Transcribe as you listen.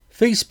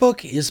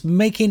Facebook is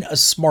making a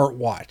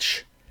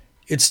smartwatch.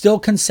 It's still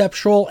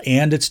conceptual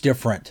and it's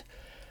different.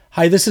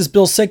 Hi, this is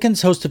Bill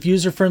Sickens, host of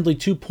User Friendly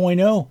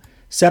 2.0,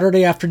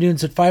 Saturday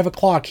afternoons at 5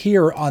 o'clock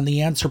here on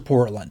The Answer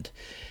Portland.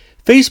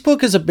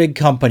 Facebook is a big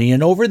company,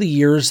 and over the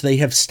years they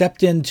have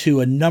stepped into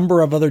a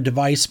number of other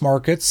device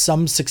markets,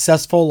 some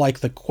successful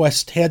like the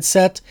Quest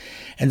headset,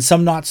 and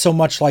some not so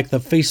much like the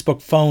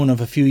Facebook phone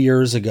of a few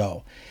years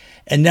ago.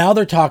 And now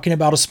they're talking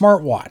about a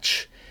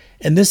smartwatch.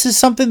 And this is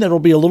something that will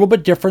be a little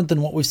bit different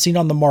than what we've seen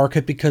on the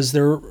market because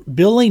they're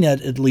billing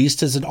it at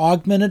least as an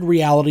augmented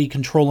reality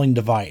controlling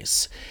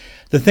device.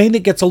 The thing that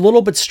gets a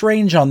little bit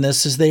strange on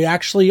this is they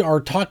actually are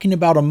talking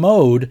about a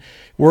mode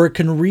where it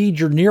can read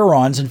your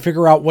neurons and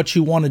figure out what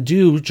you want to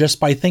do just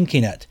by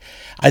thinking it.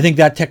 I think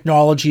that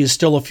technology is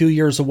still a few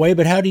years away,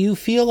 but how do you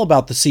feel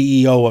about the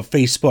CEO of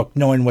Facebook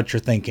knowing what you're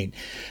thinking?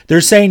 They're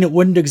saying it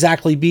wouldn't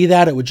exactly be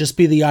that. It would just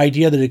be the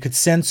idea that it could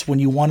sense when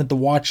you wanted the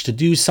watch to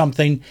do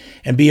something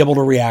and be able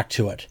to react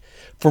to it.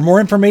 For more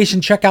information,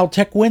 check out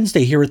Tech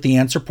Wednesday here at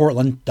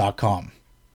theanswerportland.com.